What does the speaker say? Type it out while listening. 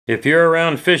If you're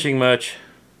around fishing much,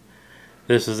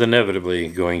 this is inevitably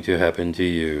going to happen to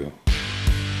you.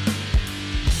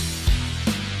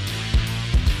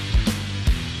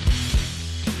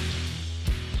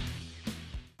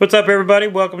 What's up, everybody?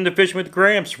 Welcome to Fishing with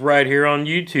Gramps right here on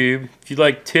YouTube. If you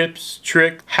like tips,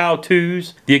 tricks,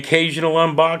 how-tos, the occasional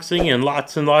unboxing, and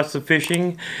lots of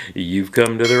fishing, you've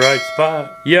come to the right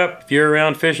spot. Yep, if you're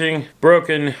around fishing,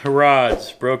 broken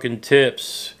rods, broken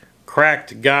tips,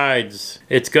 cracked guides,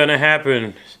 it's gonna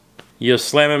happen. You'll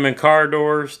slam them in car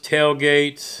doors,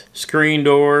 tailgates, screen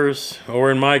doors, or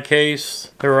in my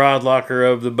case, the rod locker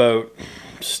of the boat.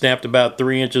 Snapped about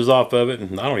 3 inches off of it,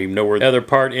 and I don't even know where the other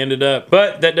part ended up.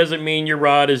 But that doesn't mean your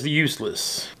rod is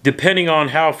useless. Depending on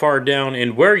how far down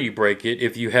and where you break it,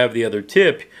 if you have the other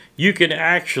tip, you can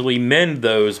actually mend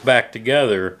those back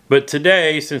together. But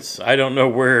today, since I don't know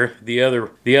where the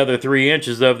other 3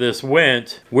 inches of this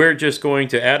went, we're just going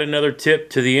to add another tip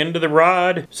to the end of the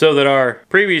rod so that our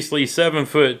previously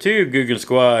 7'2" Googan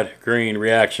Squad green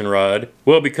reaction rod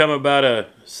will become about a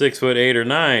 6'8" or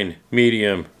 9"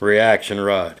 medium reaction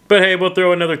rod. But hey, we'll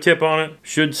throw another tip on it.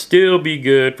 Should still be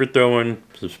good for throwing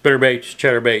some spinnerbaits,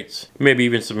 chatterbaits, maybe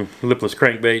even some lipless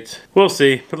crankbaits. We'll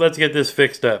see, but let's get this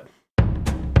fixed up.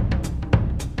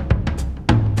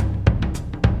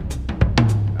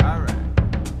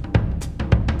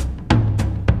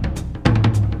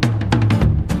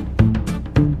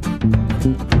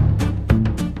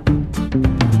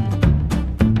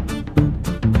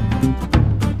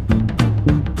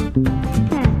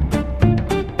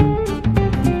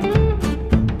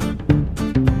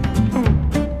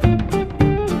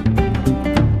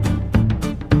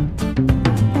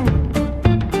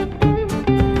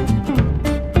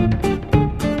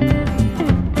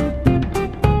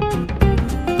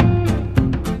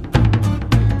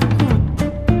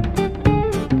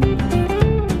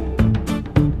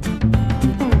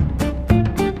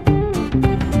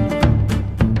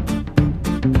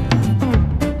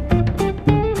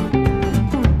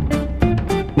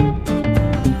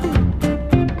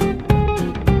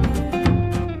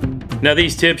 Now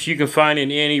these tips you can find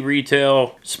in any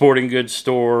retail sporting goods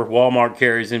store. Walmart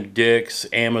carries them, Dick's,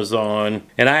 Amazon.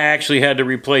 And I actually had to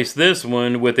replace this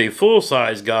one with a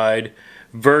full-size guide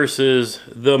versus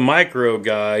the micro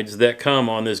guides that come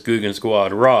on this Googan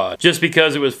Squad rod. Just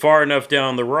because it was far enough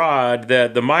down the rod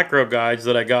that the micro guides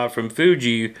that I got from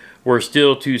Fuji were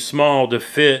still too small to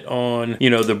fit on, you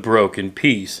know, the broken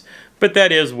piece. But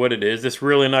that is what it is. It's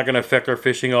really not going to affect our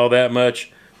fishing all that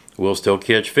much. We'll still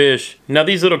catch fish. Now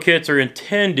these little kits are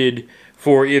intended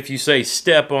for if you say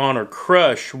step on or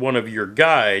crush one of your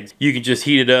guides, you can just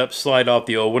heat it up, slide off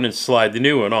the old one, and slide the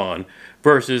new one on.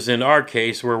 Versus in our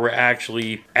case where we're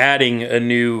actually adding a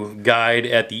new guide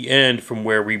at the end from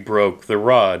where we broke the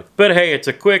rod. But hey, it's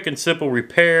a quick and simple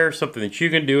repair, something that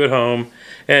you can do at home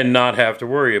and not have to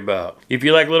worry about. If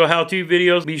you like little how-to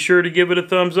videos, be sure to give it a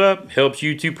thumbs up. Helps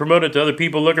YouTube promote it to other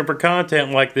people looking for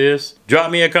content like this. Drop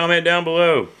me a comment down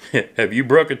below. Have you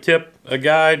broke a tip, a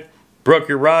guide? Broke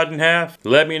your rod in half?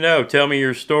 Let me know. Tell me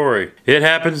your story. It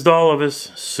happens to all of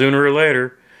us sooner or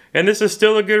later. And this is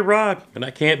still a good rod, and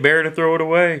I can't bear to throw it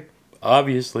away,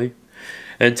 obviously.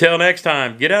 Until next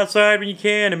time, get outside when you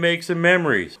can and make some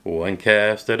memories, one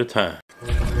cast at a time.